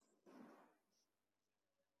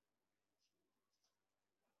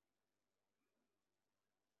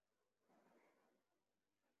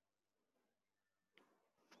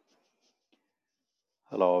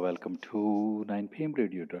Hello, welcome to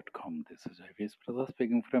 9pmradio.com. This is IVS Prasad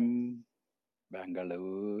speaking from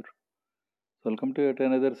Bangalore. Welcome to yet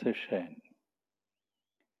another session.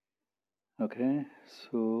 Okay,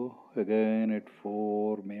 so again at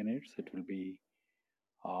 4 minutes it will be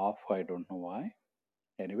off. I don't know why.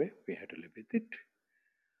 Anyway, we had to live with it.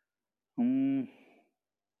 Hmm.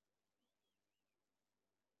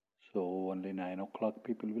 So only 9 o'clock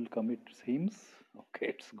people will come, it seems. Okay,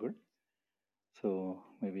 it's good. So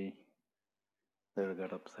maybe they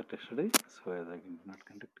got upset yesterday. So as I did not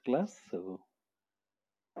conduct class, so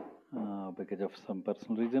because of some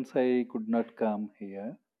personal reasons, I could not come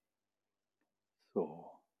here.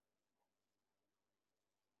 So,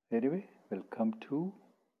 anyway, welcome to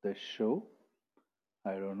the show.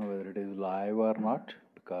 I don't know whether it is live or not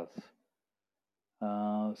because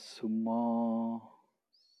Suma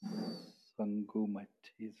Sangumat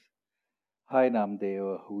is. Hi,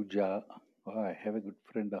 Namdev Ahuja. Oh, I have a good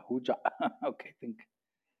friend, Ahuja. Okay, I think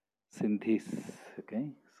Sindhis.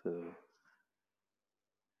 Okay, so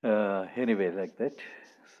anyway, like that.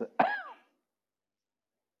 So,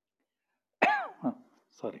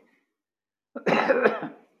 sorry.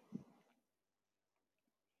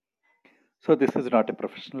 So this is not a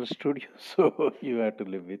professional studio, so you have to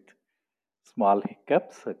live with small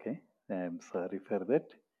hiccups. Okay, I'm sorry for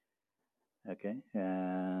that. Okay,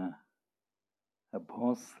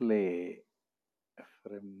 Bhonsle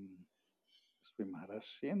from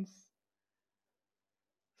Maharashtrians.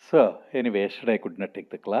 So anyway, yesterday I could not take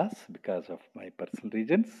the class because of my personal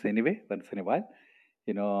reasons. Anyway, once in a while,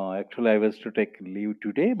 actually I was to take leave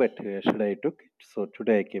today, but yesterday I took it. So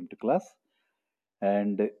today I came to class,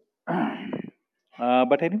 and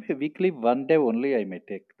but anyway, weekly one day only I may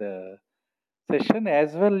take the session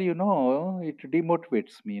as well. It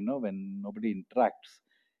demotivates me. When nobody interacts,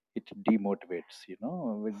 it demotivates.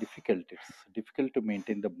 Very difficult. It's difficult to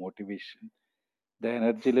maintain the motivation. The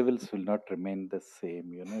energy levels will not remain the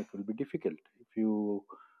same. It will be difficult if you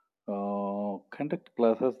conduct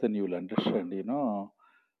classes. Then you will understand.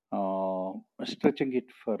 Stretching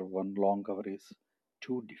it for 1 long hour is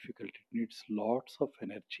too difficult. It needs lots of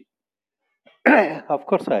energy. Of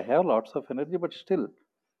course, I have lots of energy, but still,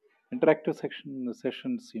 interactive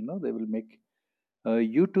sessions, they will make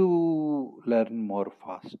you to learn more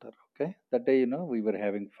faster. Okay, that day, we were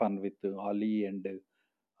having fun with Ali and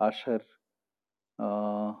Asher.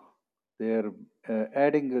 Uh, they're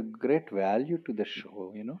adding a great value to the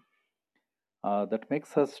show. That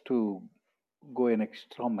makes us to go an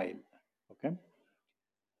extra mile. Okay.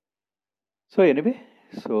 So anyway,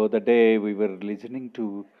 so the day we were listening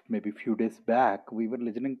to maybe few days back, we were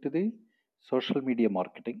listening to the social media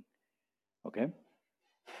marketing. Okay.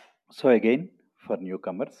 So again, for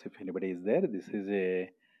newcomers, if anybody is there, this is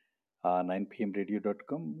a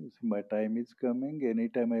 9pmradio.com. My time is coming.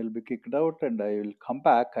 Anytime I will be kicked out and I will come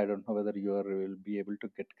back. I don't know whether you will be able to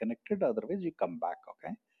get connected. Otherwise, you come back.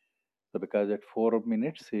 Okay. So because at 4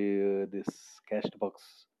 minutes, this cast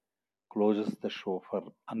box closes the show for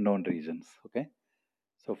unknown reasons. Okay.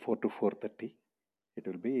 So 4 to 4:30, it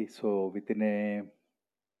will be. So within a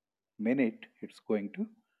minute, it's going to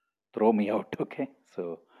throw me out. Okay.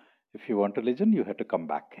 So if you want to listen, you have to come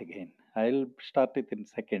back again. I'll start it in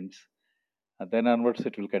seconds. And then onwards,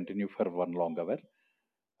 it will continue for 1 long hour.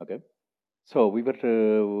 Okay. So we were.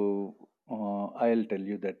 I'll tell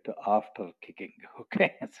you that after kicking.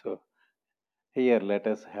 Okay. So here, let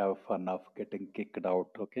us have fun of getting kicked out.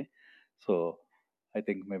 Okay. So I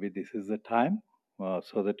think maybe this is the time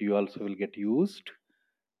so that you also will get used.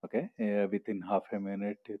 Okay. Within half a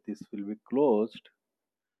minute, this will be closed.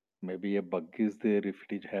 Maybe a bug is there if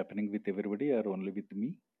it is happening with everybody or only with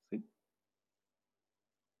me. See?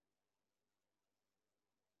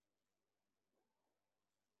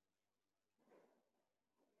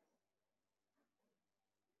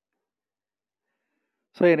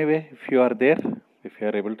 So anyway, if you are there, if you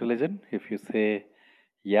are able to listen, if you say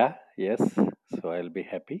yeah, yes, so I'll be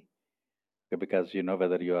happy. Because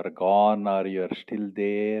whether you are gone or you are still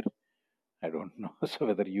there. I don't know. So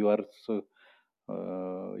whether you are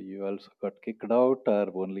you also got kicked out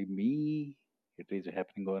or only me. It is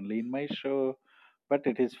happening only in my show, but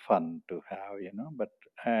it is fun to have. But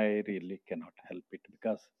I really cannot help it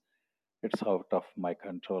because it's out of my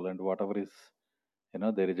control. And whatever is,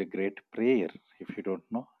 there is a great prayer. If you don't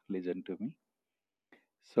know, listen to me.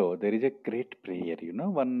 So there is a great prayer.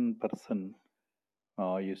 One person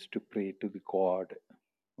used to pray to the God.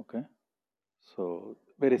 Okay. So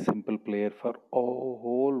very simple prayer for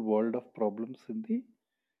whole world of problems in the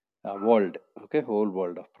world. Okay, whole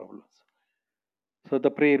world of problems. So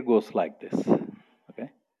the prayer goes like this.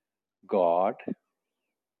 Okay, God,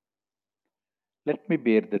 Let me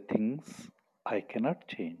bear the things I cannot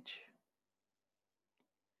change.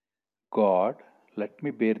 God, let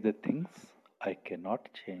me bear the things I cannot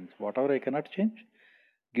change. Whatever I cannot change,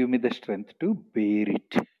 give me the strength to bear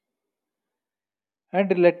it.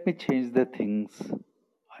 And let me change the things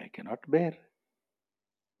I cannot bear.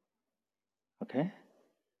 Okay?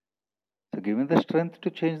 So give me the strength to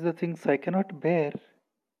change the things I cannot bear.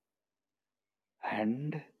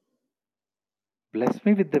 And bless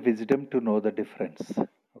me with the wisdom to know the difference.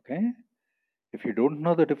 Okay? If you don't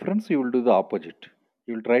know the difference, you will do the opposite.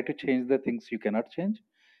 You will try to change the things you cannot change.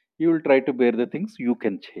 You will try to bear the things you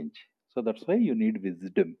can change. So that's why you need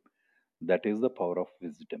wisdom. That is the power of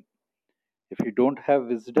wisdom. If you don't have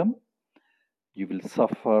wisdom, you will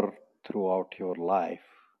suffer throughout your life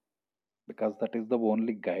because that is the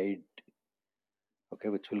only guide, okay,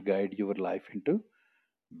 which will guide your life into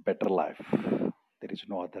better life. There is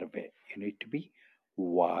no other way. You need to be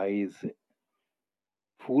wise.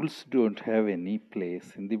 Fools don't have any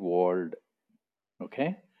place in the world. Okay,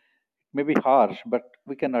 it may be harsh, but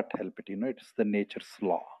we cannot help it. It's the nature's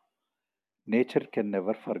law. Nature can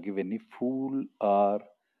never forgive any fool or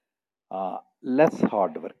less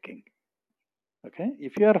hardworking. Okay,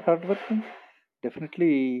 if you are hardworking,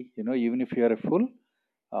 definitely, even if you are a fool,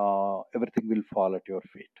 everything will fall at your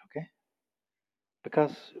feet. Okay,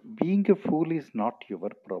 because being a fool is not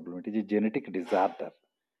your problem, it is a genetic disorder.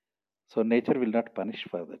 So nature will not punish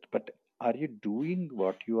for that. But are you doing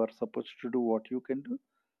what you are supposed to do, what you can do?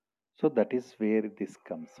 So that is where this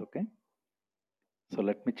comes. Okay, so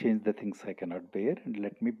let me change the things I cannot bear, and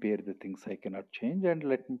let me bear the things I cannot change, and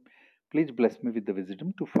let me please bless me with the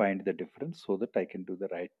wisdom to find the difference so that I can do the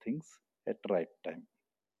right things at right time.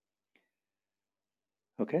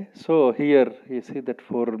 Okay, so here you see that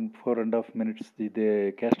for 4.5 minutes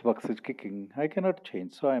the cast box is kicking. I cannot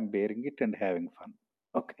change, so I'm bearing it and having fun.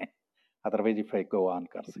 Okay. Otherwise, if I go on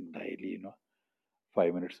cursing daily,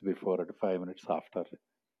 5 minutes before and 5 minutes after,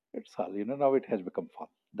 it's all, now it has become fun.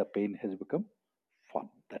 The pain has become fun.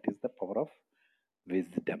 That is the power of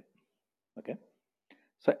wisdom. Okay.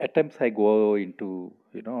 So at times I go into,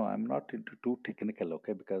 I'm not into too technical,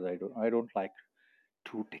 okay, because I don't like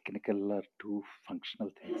too technical or too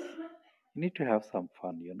functional things. You need to have some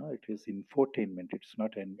fun, it is infotainment, it's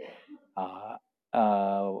not an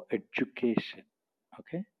education.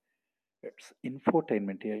 Okay, it's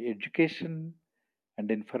infotainment, yeah, education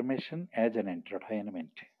and information as an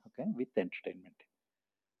entertainment. Okay, with entertainment.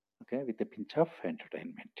 Okay, with a pinch of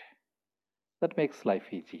entertainment, that makes life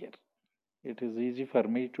easier. It is easy for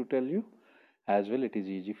me to tell you, as well it is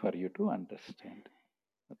easy for you to understand.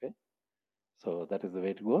 Okay, so that is the way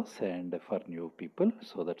it goes. And for new people,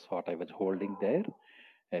 so that's what I was holding there.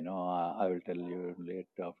 I will tell you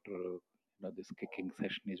later after this kicking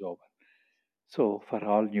session is over. So for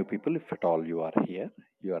all new people, if at all you are here,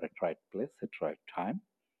 you are at right place at right time.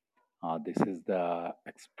 This is the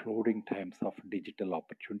exploding times of digital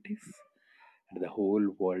opportunities, and the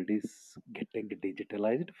whole world is getting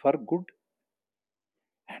digitalized for good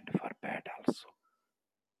and for bad also.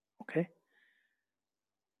 Okay,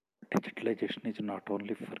 digitalization is not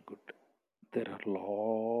only for good. There are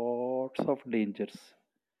lots of dangers,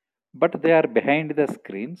 but they are behind the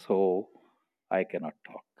screen, so I cannot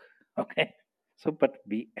talk. Okay, so but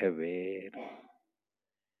be aware.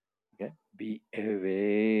 Okay, be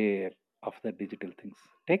aware of the digital things.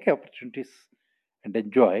 Take opportunities and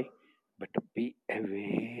enjoy, but be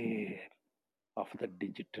aware of the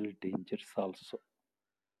digital dangers also.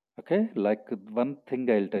 Okay, like one thing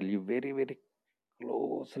I'll tell you very, very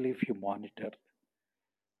closely if you monitor.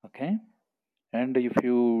 Okay, and if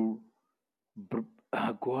you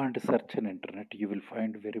go and search on internet, you will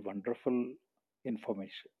find very wonderful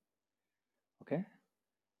information. Okay,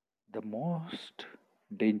 the most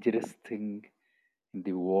dangerous thing in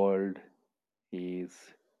the world is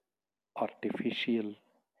artificial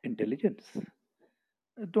intelligence.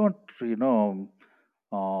 Don't,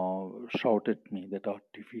 shout at me that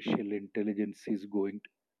artificial intelligence is going to.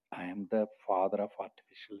 I am the father of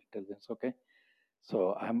artificial intelligence, okay?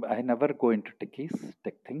 So I never go into tech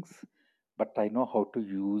things, but I know how to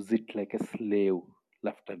use it like a slave,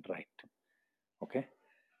 left and right. Okay?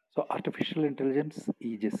 So artificial intelligence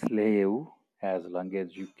is a slave as long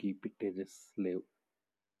as you keep it as a slave.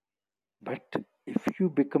 But if you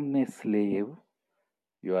become a slave,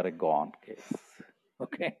 you are a gone case.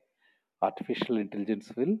 Okay, artificial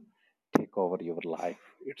intelligence will take over your life.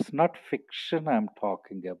 It's not fiction I'm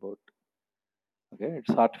talking about. Okay,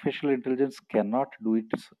 it's artificial intelligence cannot do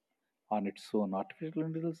it on its own. Artificial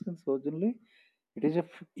intelligence originally it is a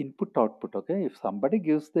input output. Okay, if somebody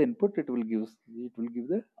gives the input, it will give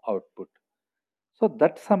the output. So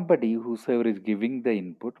that somebody whosoever is giving the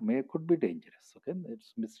input may could be dangerous. Okay,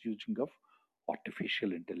 it's misusing of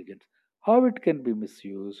artificial intelligence. How it can be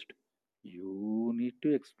misused? You need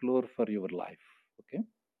to explore for your life. Okay,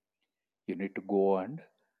 you need to go and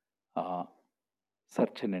uh,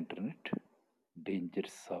 search in internet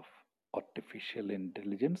dangers of artificial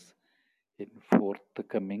intelligence in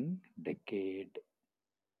forthcoming decade.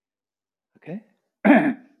 Okay,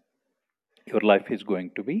 your life is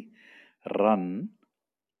going to be run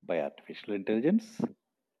by artificial intelligence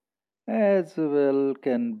as well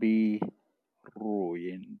can be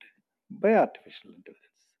ruined by artificial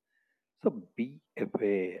intelligence. So be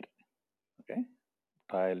aware. Okay,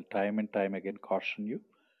 I'll time and time again caution you.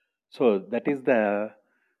 So that is the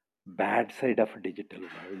bad side of digital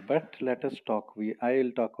world. But let us talk.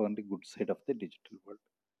 I'll talk on the good side of the digital world.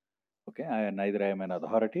 Okay, neither I am an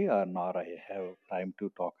authority or nor I have time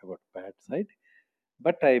to talk about bad side.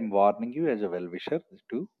 But I am warning you as a well-wisher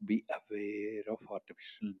to be aware of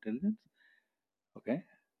artificial intelligence. Okay,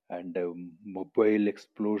 and mobile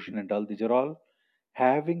explosion and all these are all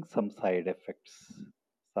having some side effects,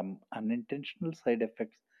 some unintentional side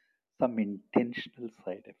effects, some intentional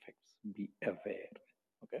side effects. Be aware.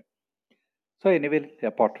 Okay, so anyway,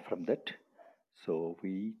 apart from that, so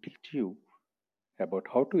we teach you about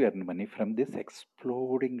how to earn money from this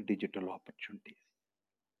exploding digital opportunities.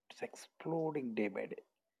 It's exploding day by day.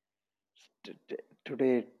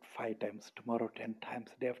 Today 5 times, tomorrow 10 times,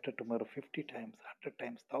 day after tomorrow 50 times, 100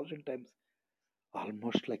 times, 1,000 times,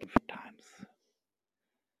 almost like 50 times.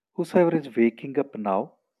 Whosoever is waking up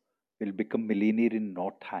now will become millionaire in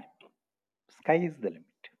no time. Sky is the limit.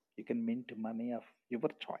 You can mint money of your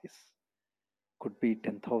choice. Could be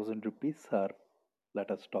 10,000 rupees, or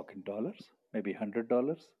let us talk in dollars, maybe $100,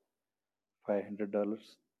 $500,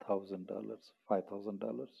 $1,000,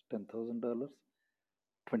 $5,000, $10,000,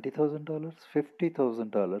 $20,000,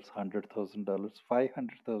 $50,000, $100,000,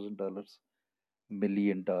 $500,000, $1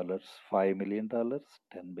 million, $5 million,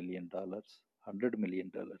 $10 million, $100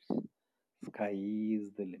 million. Sky is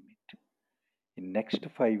the limit. In next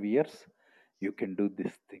 5 years, you can do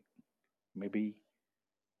this thing. Maybe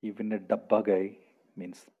even a dabba guy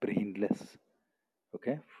means brainless.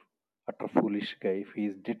 Okay, utter foolish guy. If he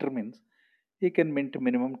is determined, he can mint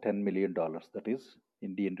minimum $10 million. That is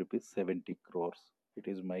Indian rupees 70 crores. It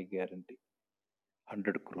is my guarantee.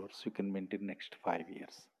 100 crores you can mint in next 5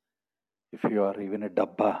 years. If you are even a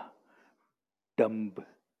dabba, dumb,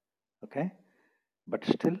 okay, but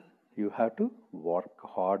still you have to work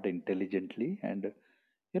hard intelligently and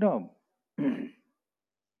you know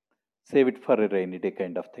save it for a rainy day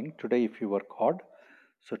kind of thing. Today if you work hard,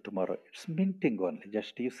 so tomorrow it's minting only.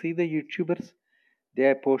 Just you see the YouTubers,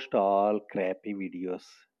 they post all crappy videos,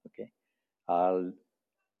 okay, all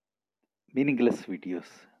meaningless videos.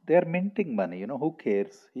 They are minting money, who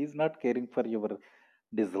cares? He's not caring for your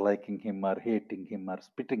disliking him or hating him or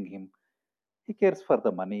spitting him. He cares for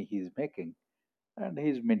the money he's making and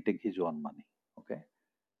he's minting his own money. Okay.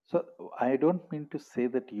 So I don't mean to say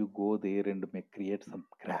that you go there and make create some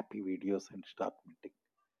crappy videos and start minting.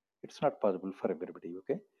 It's not possible for everybody,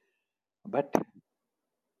 okay? But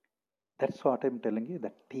that's what I'm telling you.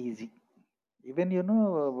 That easy. Even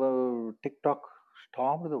TikTok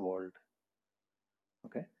stormed the world.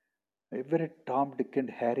 Okay, every Tom, Dick, and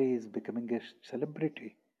Harry is becoming a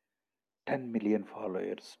celebrity. 10 million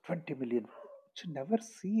followers, 20 million. It's never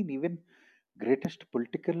seen. Even greatest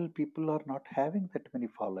political people are not having that many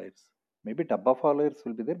followers. Maybe Dabba followers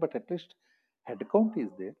will be there, but at least head count is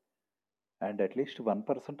there, and at least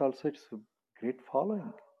 1% also it's a great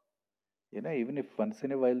following. Even if once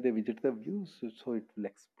in a while they visit the views, so it will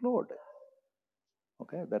explode.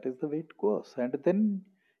 Okay, that is the way it goes. And then,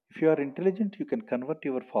 if you are intelligent, you can convert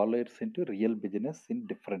your followers into real business in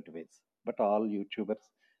different ways. But all YouTubers,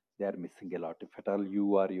 they are missing a lot. If at all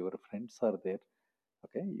you or your friends are there,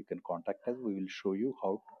 okay, you can contact us. We will show you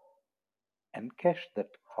how to encash that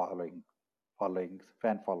followings,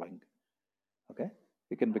 fan following. Okay,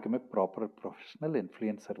 you can become a proper professional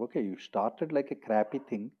influencer. Okay, you started like a crappy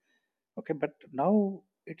thing. Okay, but now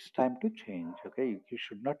it's time to change. Okay, you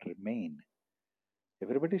should not remain.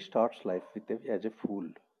 Everybody starts life as a fool,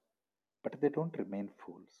 but they don't remain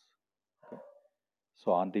fools. Okay?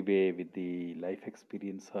 So, on the way with the life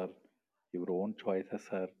experience or your own choices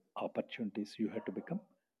or opportunities, you have to become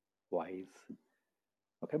wise.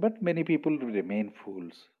 Okay, but many people remain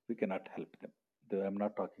fools. We cannot help them. Though I'm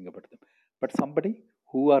not talking about them, but somebody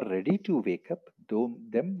who are ready to wake up,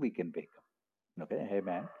 them we can wake up. Okay, hey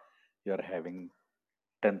man, you are having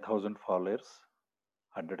 10,000 followers,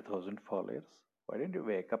 100,000 followers. Why don't you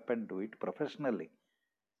wake up and do it professionally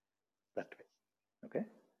that way? Okay.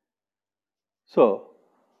 So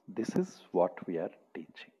this is what we are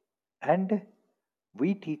teaching, and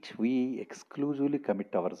we exclusively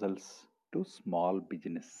commit ourselves to small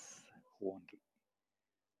business only,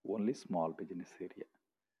 only small business area.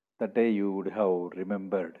 That day you would have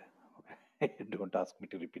remembered. Okay? Don't ask me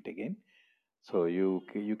to repeat again. So you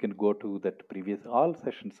can go to that previous, all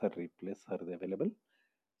sessions are replays are available.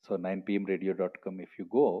 So 9pmradio.com, if you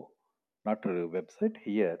go, not a website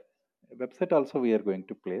here, website also we are going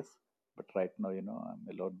to place, but right now, I'm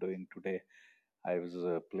allowed doing today. I was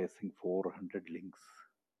placing 400 links,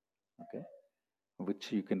 okay,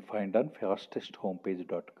 which you can find on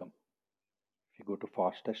fastesthomepage.com. If you go to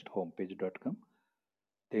fastesthomepage.com,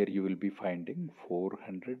 there you will be finding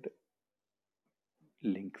 400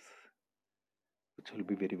 links, which will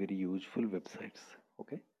be very, very useful websites.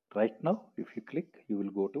 Okay. Right now, if you click, you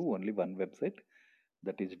will go to only one website,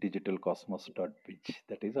 that is digitalcosmos.biz.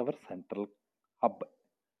 That is our central hub.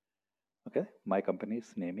 Okay. My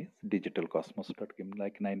company's name is digitalcosmos.com,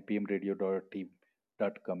 like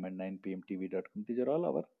 9pmradio.com and 9pmtv.com. These are all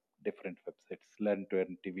our different websites.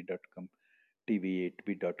 learn2earntv.com,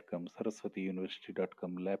 tv8b.com,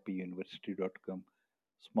 saraswatiuniversity.com, lappyuniversity.com,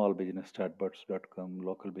 smallbusinesschatbots.com,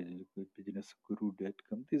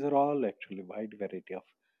 localbusinessguru.com. These are all actually wide variety of.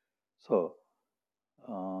 So,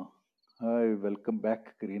 uh, hi, welcome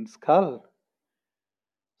back, Green Skull.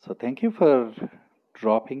 So, thank you for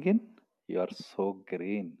dropping in. You are so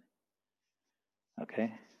green.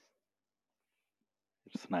 Okay,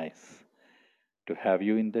 it's nice to have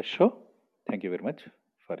you in the show. Thank you very much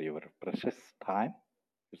for your precious time.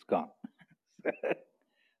 It's gone.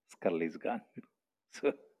 Skull is gone.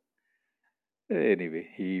 So, anyway,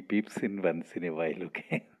 he peeps in once in a while.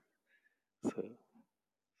 Okay, so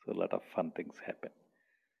a lot of fun things happen.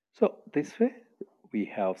 So this way, we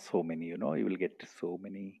have so many. You will get so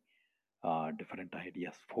many different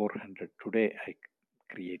ideas. 400 today. I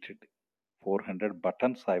created 400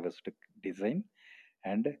 buttons. I was to design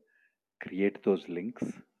and create those links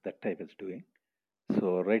that I was doing.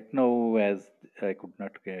 So right now, as I could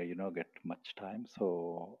not, get much time,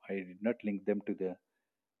 so I did not link them to the.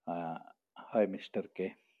 Hi, Mr.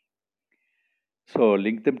 K. So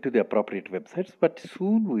link them to the appropriate websites, but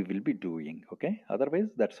soon we will be doing. Okay.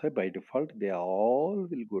 Otherwise, that's why by default they all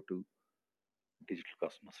will go to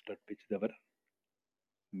digitalcosmos.biz, our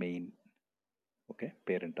main, okay,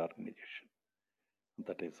 parent organization.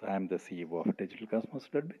 That is, I am the CEO of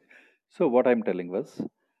digitalcosmos.biz. So what I'm telling was,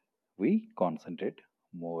 we concentrate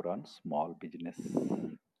more on small business,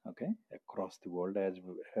 okay, across the world. As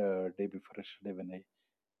day before yesterday, when I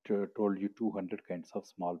told you 200 kinds of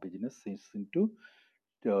small business is into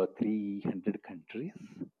 300 countries,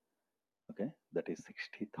 okay, that is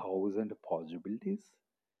 60,000 possibilities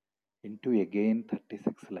into again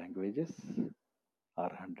 36 languages or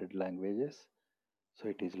 100 languages. So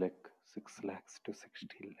it is like 6 lakhs to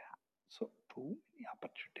 60 lakhs. So too many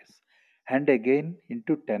opportunities. And again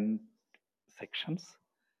into 10 sections: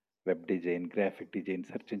 web design, graphic design,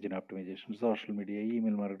 search engine optimization, social media,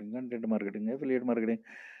 email marketing, content marketing, affiliate marketing.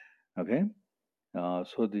 Okay.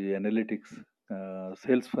 So the analytics,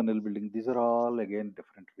 sales funnel building, these are all again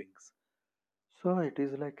different wings. So it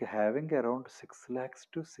is like having around 6 lakhs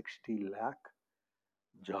to 60 lakh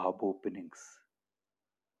job openings.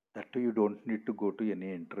 That too, you don't need to go to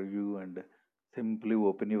any interview, and simply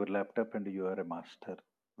open your laptop and you are a master.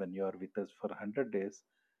 When you are with us for 100 days,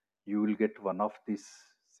 you will get one of these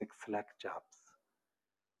 6 lakh jobs.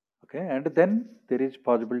 Okay, and then there is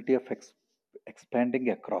possibility of expanding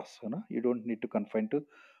across. You don't need to confine to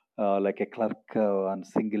like a clerk on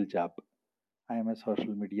single job. I am a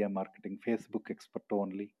social media marketing Facebook expert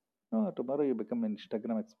only. No, tomorrow you become an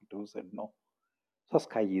Instagram expert. Who said no? So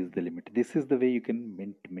sky is the limit. This is the way you can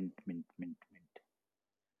mint, mint, mint, mint, mint.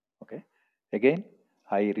 Okay. Again,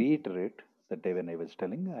 I reiterate that day when I was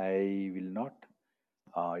telling, I will not,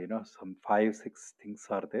 some five, six things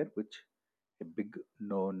are there which a big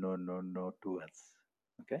no, no, no, no to us.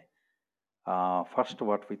 Okay. First,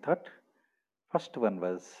 what we thought, first one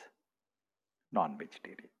was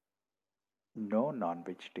non-vegetarian. No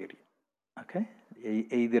non-vegetarian. Okay.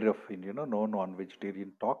 Either of, no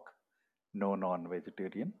non-vegetarian talk, no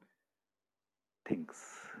non-vegetarian things.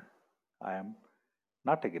 I am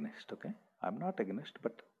not against, okay? I'm not against,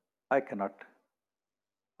 but I cannot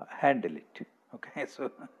handle it. Okay,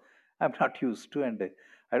 so I'm not used to, and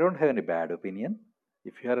I don't have any bad opinion.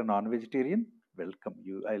 If you are a non-vegetarian, welcome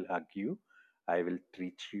you. I'll hug you. I will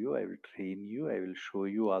treat you. I will train you. I will show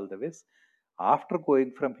you all the ways. After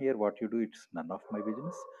going from here, what you do, it's none of my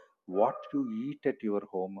business. What you eat at your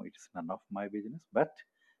home, it's none of my business. But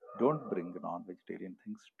don't bring non-vegetarian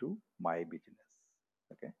things to my business.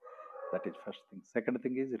 Okay. That is first thing. Second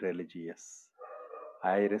thing is religious.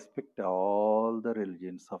 I respect all the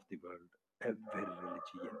religions of the world, every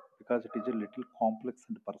religion, because it is a little complex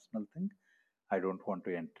and personal thing. I don't want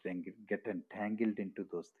to get entangled into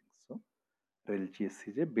those things. So, religious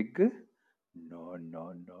is a big no,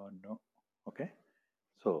 no, no, no. Okay.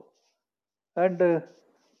 So, and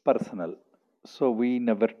personal. So, we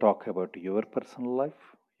never talk about your personal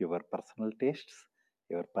life, your personal tastes,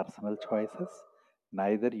 your personal choices.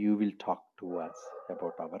 Neither you will talk to us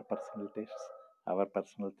about our personal tastes, our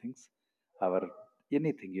personal things, our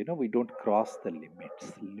anything. We don't cross the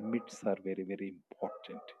limits. Limits are very, very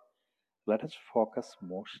important. Let us focus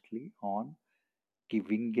mostly on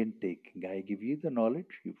giving and taking. I give you the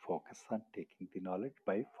knowledge, you focus on taking the knowledge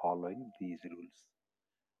by following these rules.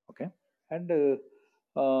 Okay. And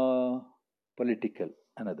political,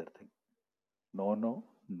 another thing. No, no,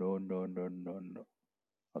 no, no, no, no, no.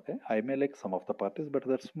 Okay. I may like some of the parties, but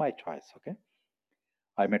that's my choice. Okay.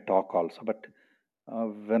 I may talk also, but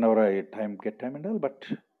whenever I get time and all, but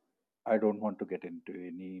I don't want to get into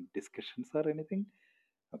any discussions or anything.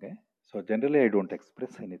 Okay. So generally, I don't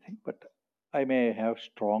express anything, but I may have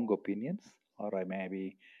strong opinions or I may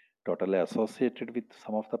be totally associated with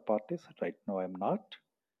some of the parties. Right now, I'm not.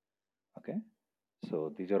 Okay.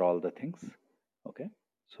 So these are all the things. Okay.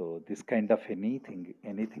 So this kind of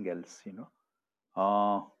anything else.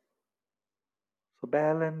 So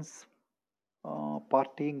balance,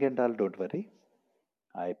 partying and all, don't worry.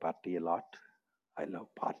 I party a lot. I love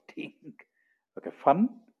partying. Okay, fun,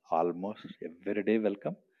 almost every day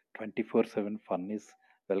welcome. 24/7 fun is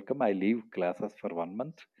welcome. I leave classes for 1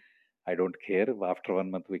 month. I don't care. After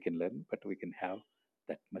 1 month, we can learn, but we can have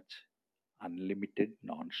that much unlimited,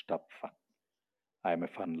 non-stop fun. I'm a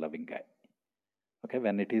fun-loving guy. Okay,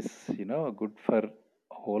 when it is, good for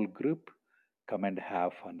whole group, come and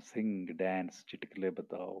have fun, sing, dance, चिटकले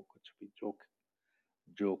बताओ, कुछ भी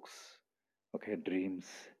jokes, okay, dreams,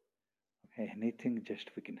 okay, anything,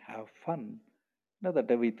 just we can have fun. That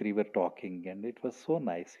day we three were talking, and it was so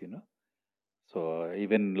nice. So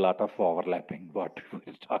even lot of overlapping what we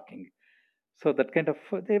were talking. So that kind of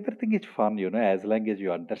everything is fun, as long as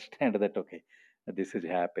you understand that okay, this is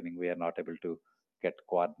happening. We are not able to get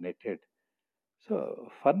coordinated. So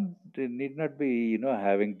fun need not be,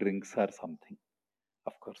 having drinks or something.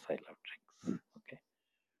 Of course, I love drinks. Okay.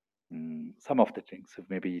 Some of the drinks,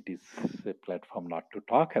 maybe it is a platform not to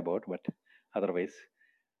talk about, but otherwise,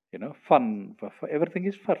 fun. Everything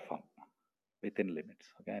is for fun within limits.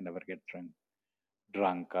 Okay. I never get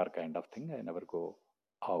drunk or kind of thing. I never go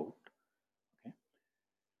out. Okay.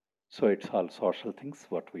 So it's all social things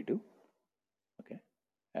what we do. Okay.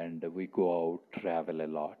 And we go out, travel a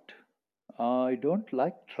lot. I don't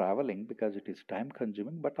like traveling because it is time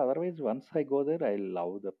consuming, but otherwise, once I go there, I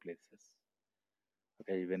love the places.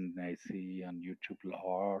 Okay, even I see on YouTube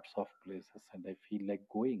lots of places and I feel like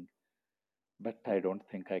going, but I don't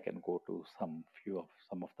think I can go to some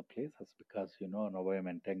of the places because now I'm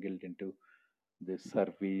entangled into this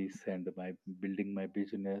service and my building my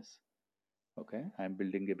business. Okay, I'm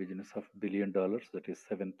building a business of $1 billion, that is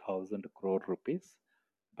 7,000 crore rupees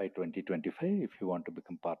by 2025. If you want to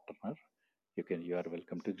become partner, you are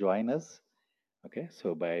welcome to join us. Okay,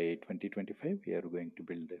 so by 2025, we are going to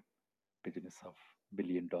build a business of $1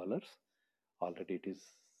 billion. Already it is,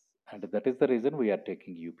 and that is the reason we are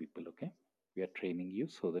taking you people. Okay, we are training you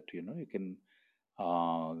so that you can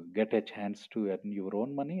get a chance to earn your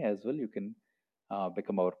own money as well. You can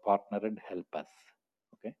become our partner and help us.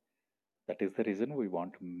 Okay, that is the reason we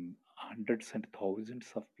want hundreds and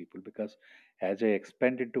thousands of people because as I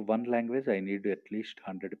expand into one language, I need at least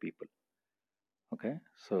 100 people. Okay,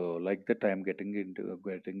 so like that, I'm getting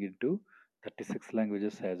into 36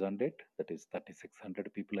 languages as on date. That is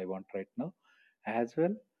 3,600 people I want right now, as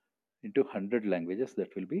well into 100 languages.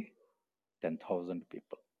 That will be 10,000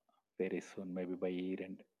 people very soon, maybe by year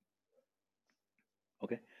end.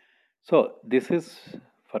 Okay, so this is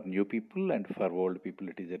for new people and for old people.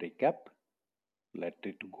 It is a recap. Let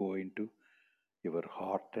it go into your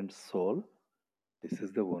heart and soul. This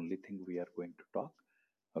is the only thing we are going to talk.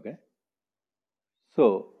 Okay,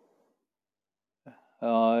 so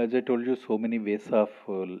as I told you, so many ways of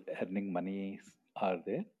earning money are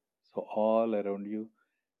there. So all around you,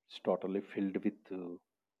 it's totally filled with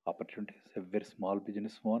opportunities. A very small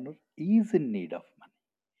business owner is in need of money.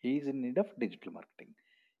 He is in need of digital marketing.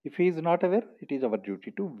 If he is not aware, it is our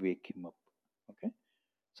duty to wake him up. Okay.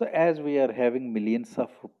 So as we are having millions of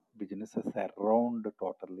businesses around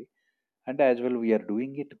totally, and as well we are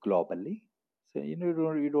doing it globally. So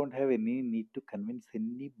you don't have any need to convince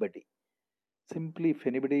anybody. Simply, if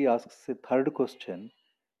anybody asks a third question,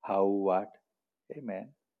 how, what, hey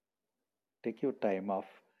man, Take your time off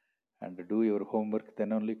and do your homework,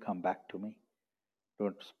 then only come back to me.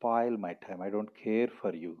 Don't spoil my time. I don't care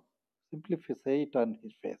for you. Simply say it on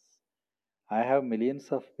his face. I have millions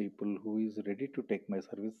of people who is ready to take my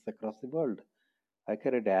service across the world. I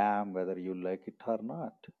care a damn whether you like it or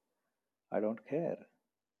not. I don't care.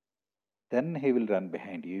 Then he will run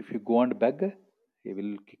behind you. If you go and beg, he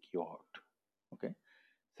will kick you out. Okay.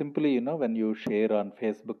 Simply, when you share on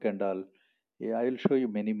Facebook and all, yeah, I will show you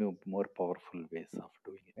many more powerful ways of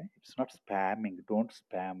doing it. It's not spamming. Don't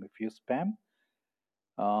spam. If you spam,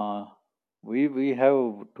 uh, we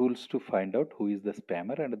have tools to find out who is the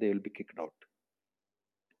spammer and they will be kicked out.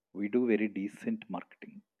 We do very decent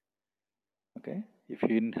marketing. Okay. If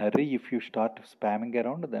you in hurry, if you start spamming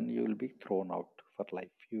around, then you will be thrown out for life.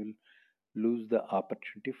 You will lose the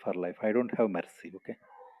opportunity for life. I don't have mercy. Okay.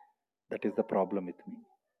 That is the problem with me.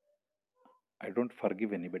 I don't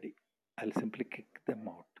forgive anybody. I'll simply kick them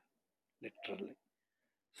out, literally.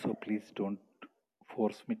 So please don't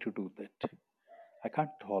force me to do that. I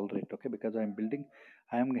can't tolerate, okay, because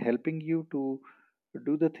I'm helping you to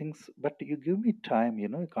do the things, but you give me time,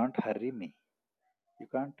 you can't hurry me. You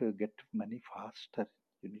can't get money faster.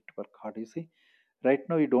 You need to work hard. You see, right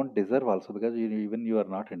now you don't deserve also because even you are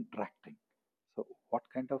not interacting. So what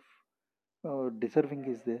kind of deserving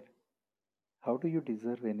is there? How do you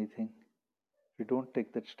deserve anything? You don't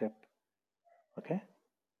take that step, okay?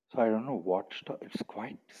 So I don't know it's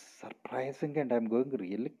quite surprising, and I'm going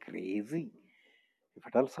really crazy. If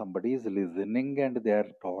at all somebody is listening and they are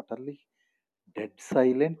totally dead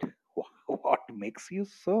silent, what makes you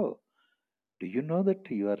so? Do you know that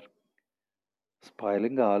you are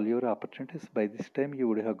spoiling all your opportunities? By this time, you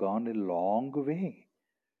would have gone a long way.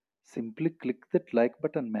 Simply click that like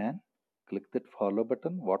button, man. Click that follow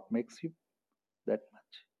button. What makes you that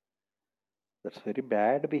much? That's very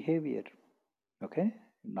bad behavior. Okay?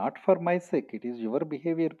 Not for my sake, it is your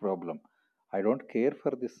behavior problem. I don't care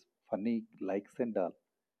for this funny likes and all.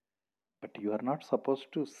 But you are not supposed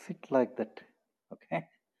to sit like that. Okay?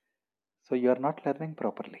 So you are not learning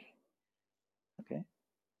properly. Okay?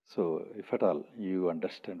 So if at all you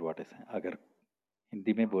understand what I say, अगर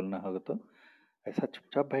हिंदी में बोलना होगा तो ऐसा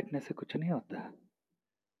चुपचाप बैठने से कुछ नहीं होता.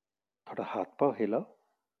 थोड़ा हाथ पाँव हिलाओ,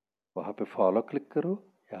 वहाँ पे फॉलो क्लिक करो,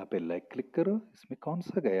 यहाँ पे लाइक क्लिक करो. इसमें कौन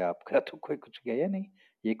सा गया आपका? तो कोई कुछ गया नहीं.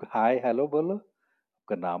 ये हाय हेलो बोलो,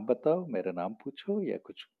 आपका नाम बताओ, मेरा नाम पूछो या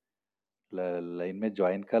कुछ लाइन में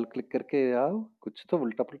ज्वाइन कॉल क्लिक करके आओ. कुछ तो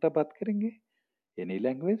उल्टा पुल्टा बात करेंगे. Any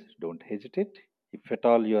language, don't hesitate. If at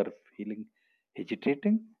all you are feeling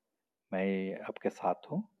hesitating, मैं आपके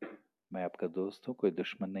साथ हूँ. मैं आपका दोस्त हूँ, कोई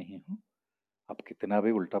दुश्मन नहीं हूँ. आप कितना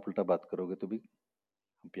भी उल्टा पुल्टा बात करोगे तो भी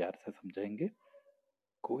हम प्यार से समझाएंगे.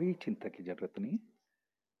 कोई चिंता की जरूरत नहीं.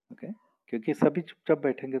 ओके. क्योंकि सभी चुपचाप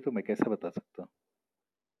बैठेंगे तो मैं कैसे बता सकता हूँ?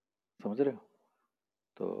 समझ रहे हो?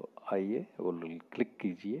 तो आइए वो क्लिक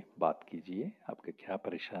कीजिए, बात कीजिए. आपके क्या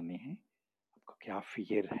परेशानी है, आपको क्या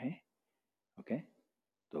फियर है? ओके.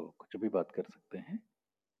 तो कुछ भी बात कर सकते हैं.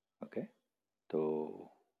 ओके. तो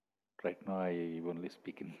right now I only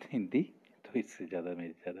speak in Hindi. तो इससे ज़्यादा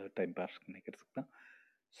मैं ज़्यादा टाइम पास नहीं कर सकता.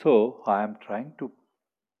 So I am trying to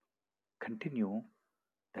continue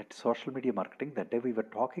that social media marketing that day we were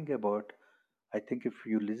talking about. I think if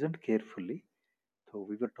you listened carefully, so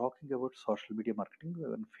we were talking about social media marketing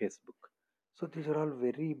on Facebook. So these are all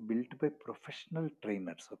very built by professional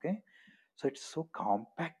trainers. Okay. So it's so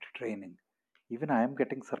compact training. Even I am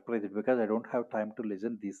getting surprised because I don't have time to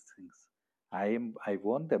listen these things. I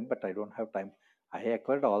want them, but I don't have time. I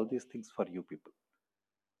acquired all these things for you people.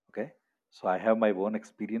 Okay. So I have my own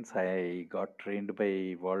experience. I got trained by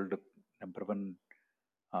world number one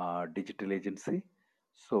digital agency.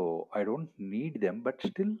 So I don't need them, but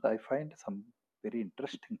still I find some very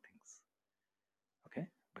interesting things. Okay,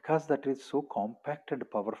 because that is so compact and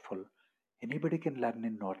powerful, anybody can learn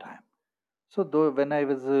in no time. So though when I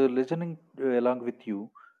was listening along with you,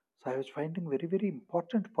 so I was finding very very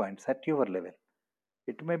important points at your level.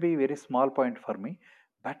 It may be very small point for me,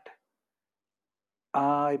 but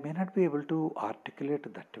I may not be able to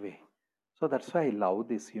articulate that way. So that's why I love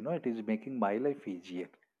this. It is making my life easier.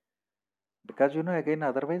 Because again,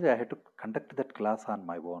 otherwise I had to conduct that class on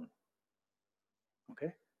my own.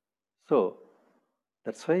 Okay. So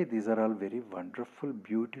that's why these are all very wonderful,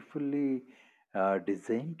 beautifully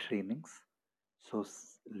designed trainings. So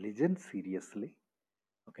listen seriously.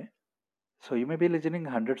 Okay. So you may be listening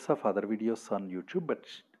hundreds of other videos on YouTube, but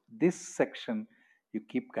this section you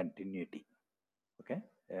keep continuity. Okay.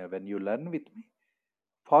 When you learn with me,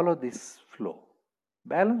 follow this flow.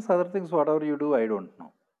 Balance other things, whatever you do, I don't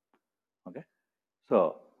know. Okay.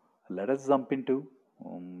 So let us jump into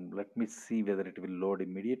Let me see whether it will load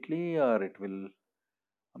immediately or it will.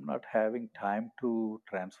 I'm not having time to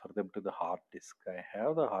transfer them to the hard disk. I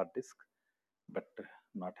have the hard disk, but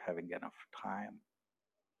not having enough time.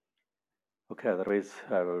 Okay, otherwise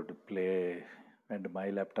I would play, and my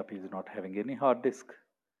laptop is not having any hard disk.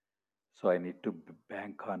 So I need to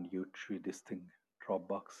bank on YouTube, this thing,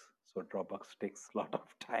 Dropbox. So Dropbox takes a lot of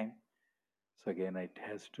time. So again, it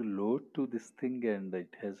has to load to this thing and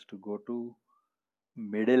it has to go to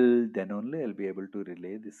middle, then only I'll be able to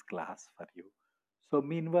relay this class for you. So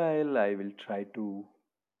meanwhile, I will try to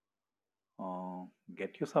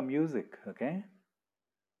get you some music, okay?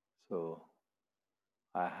 So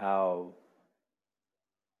I have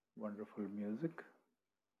wonderful music,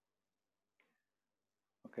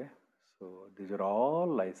 okay? So these are all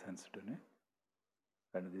licensed, né?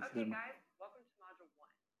 And this is guys, welcome to Module 1.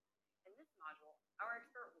 In this module, our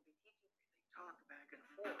expert will be teaching you to talk back and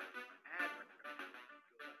forth on ad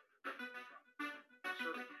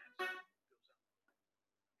serving ads.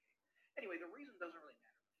 Anyway, the reason doesn't really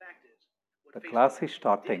matter. The fact is, what the Facebook class is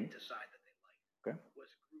starting. did decide that they liked Okay. was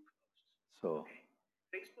group posts. So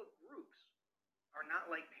Facebook groups are not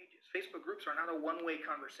like pages. Facebook groups are not a one-way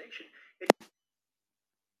conversation.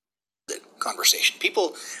 Conversation.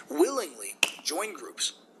 People willingly join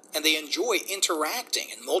groups and they enjoy interacting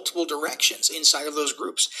in multiple directions inside of those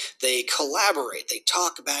groups. They collaborate, they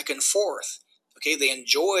talk back and forth. Okay, they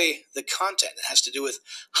enjoy the content that has to do with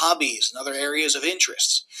hobbies and other areas of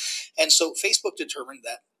interests. And so Facebook determined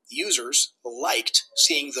that users liked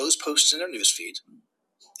seeing those posts in their newsfeed,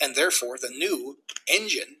 and therefore the new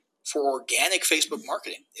engine for organic Facebook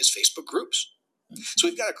marketing is Facebook groups. So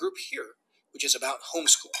we've got a group here which is about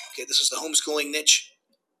homeschool. Okay, this is the homeschooling niche,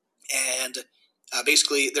 and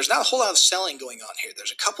basically there's not a whole lot of selling going on here.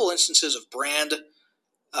 There's a couple instances of brand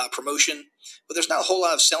promotion, but there's not a whole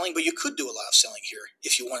lot of selling, but you could do a lot of selling here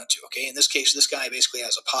if you wanted to. Okay, in this case, this guy basically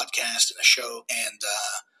has a podcast and a show, and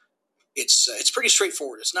it's pretty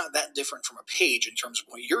straightforward. It's not that different from a page in terms of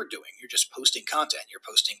what you're doing. You're just posting content. You're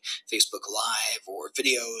posting Facebook Live or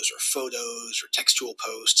videos or photos or textual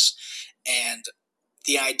posts, and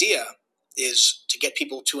the idea is to get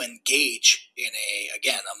people to engage in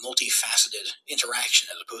a multifaceted interaction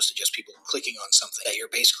as opposed to just people clicking on something that you're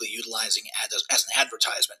basically utilizing as an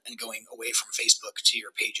advertisement and going away from Facebook to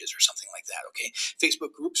your pages or something like that. Okay,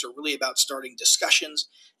 Facebook groups are really about starting discussions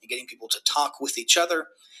and getting people to talk with each other,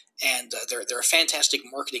 and they're a fantastic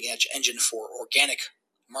marketing engine for organic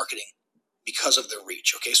marketing because of their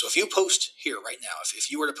reach. Okay, so if you post here right now, if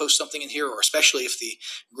you were to post something in here, or especially if the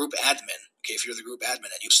group admin, okay, if you're the group admin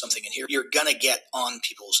and you post something in here, you're gonna get on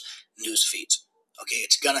people's news feeds. Okay,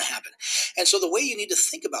 it's gonna happen. And so the way you need to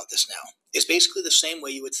think about this now is basically the same way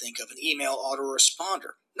you would think of an email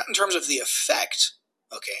autoresponder. Not in terms of the effect,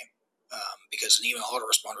 okay, because an email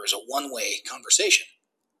autoresponder is a one-way conversation,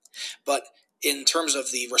 but in terms of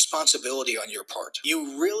the responsibility on your part.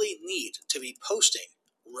 You really need to be posting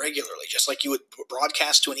regularly, just like you would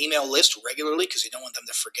broadcast to an email list regularly, because you don't want them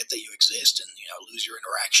to forget that you exist and lose your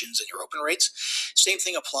interactions and your open rates. Same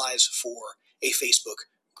thing applies for a Facebook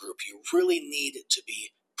group. You really need to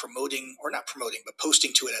be promoting, or not promoting, but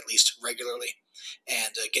posting to it at least regularly,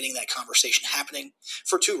 and getting that conversation happening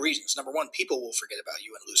for two reasons. Number one, people will forget about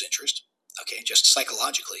you and lose interest, okay, just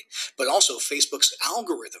psychologically, but also Facebook's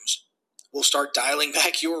algorithms will start dialing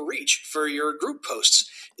back your reach for your group posts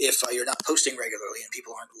if you're not posting regularly and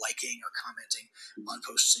people aren't liking or commenting on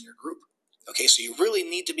posts in your group. Okay, so you really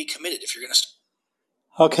need to be committed if you're going to.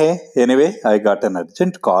 okay, anyway, I got an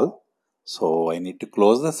urgent call, so I need to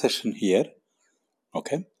close the session here.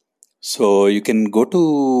 Okay, so you can go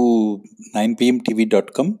to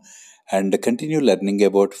 9pmtv.com and continue learning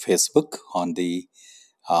about Facebook on the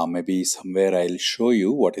maybe somewhere I'll show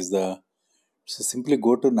you what is the. So simply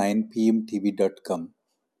go to 9pmtv.com.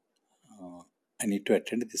 I need to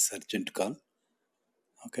attend this urgent call.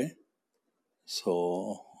 Okay,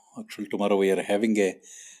 so actually tomorrow we are having a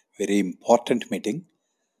very important meeting,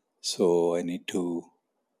 so I need to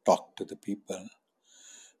talk to the people.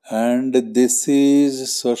 And this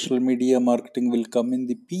is social media marketing will come in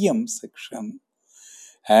the PM section,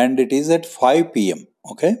 and it is at 5 p.m.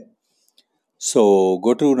 Okay, so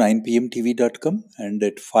go to 9pmtv.com, and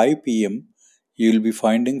at 5 p.m. you will be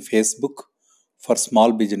finding Facebook for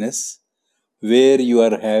small business, where you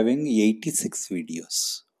are having 86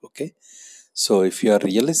 videos. Okay, so if you are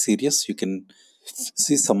really serious, you can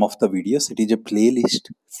see some of the videos. It is a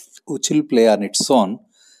playlist which will play on its own.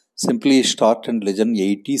 Simply start and listen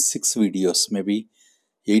 86 videos, maybe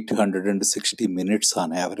 860 minutes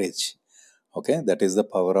on average. Okay, that is the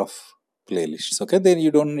power of playlists. Okay, then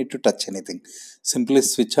you don't need to touch anything. Simply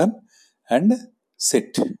switch on and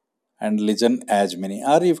sit and listen as many,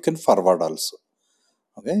 or you can forward also.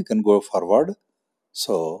 Okay, you can go forward.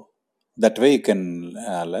 So that way you can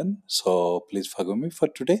learn. So please forgive me for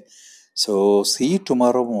today. So see you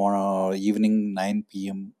tomorrow evening 9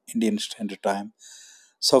 p.m. Indian Standard Time.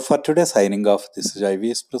 So for today, signing off, this is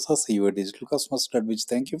IVS Prasad, CEO Digital Cosmos, which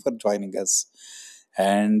thank you for joining us.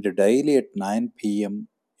 And daily at 9 p.m.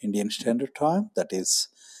 Indian Standard Time, that is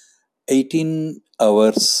 18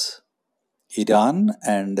 hours Iran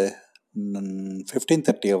and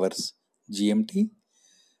 15:30 hours GMT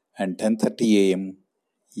and 10:30 a.m.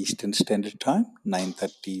 Eastern Standard Time,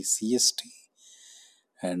 9:30 CST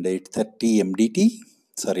and 8:30 MDT,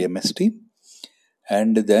 sorry MST,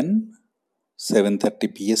 and then 7:30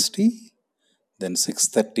 PST, then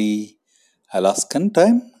 6:30 Alaskan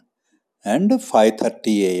time, and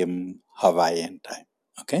 5:30 a.m. Hawaiian time.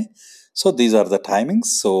 Okay, so these are the timings.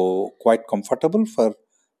 So quite comfortable for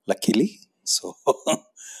luckily. So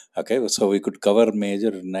okay, so we could cover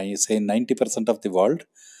major, say 90% of the world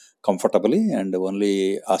comfortably, and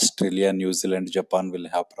only Australia, New Zealand, Japan will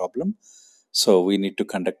have problem. So we need to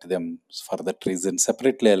conduct them for that reason.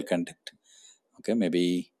 Separately, I'll conduct. Okay,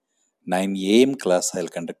 maybe 9 a.m. class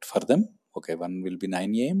I'll conduct for them. Okay, one will be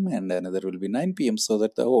 9 a.m. and another will be 9 p.m. so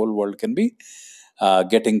that the whole world can be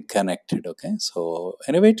getting connected. Okay, so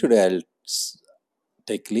anyway, today I'll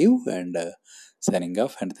take leave and signing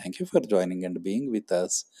off. And thank you for joining and being with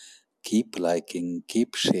us. Keep liking,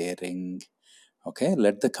 keep sharing. Okay,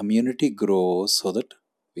 let the community grow so that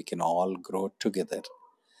we can all grow together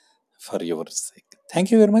for your sake. Thank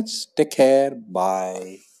you very much. Take care.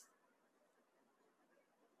 Bye.